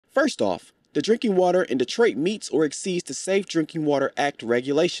First off, the drinking water in Detroit meets or exceeds the Safe Drinking Water Act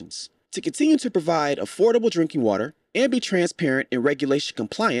regulations. To continue to provide affordable drinking water and be transparent and regulation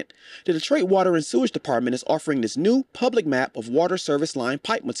compliant, the Detroit Water and Sewage Department is offering this new public map of water service line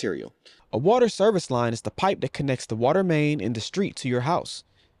pipe material. A water service line is the pipe that connects the water main in the street to your house,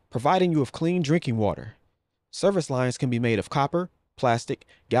 providing you with clean drinking water. Service lines can be made of copper, plastic,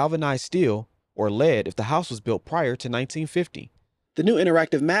 galvanized steel, or lead if the house was built prior to 1950. The new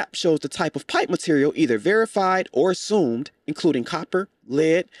interactive map shows the type of pipe material either verified or assumed, including copper,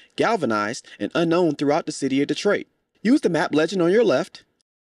 lead, galvanized, and unknown throughout the city of Detroit. Use the map legend on your left,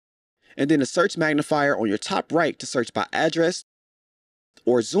 and then the search magnifier on your top right to search by address,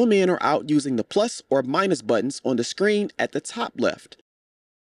 or zoom in or out using the plus or minus buttons on the screen at the top left.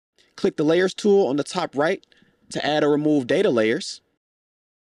 Click the Layers tool on the top right to add or remove data layers.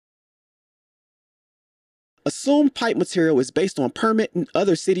 Assumed pipe material is based on permit and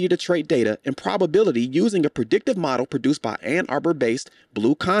other City of Detroit data and probability using a predictive model produced by Ann Arbor-based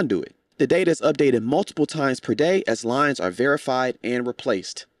Blue Conduit. The data is updated multiple times per day as lines are verified and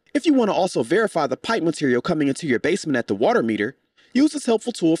replaced. If you want to also verify the pipe material coming into your basement at the water meter, use this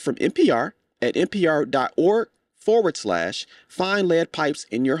helpful tool from NPR at npr.org/find lead pipes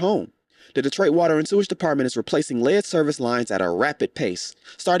in your home. The Detroit Water and Sewage Department is replacing lead service lines at a rapid pace,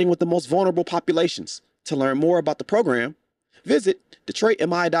 starting with the most vulnerable populations. To learn more about the program, visit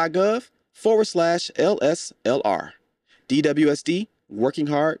Detroitmi.gov/LSLR. DWSD, working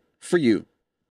hard for you.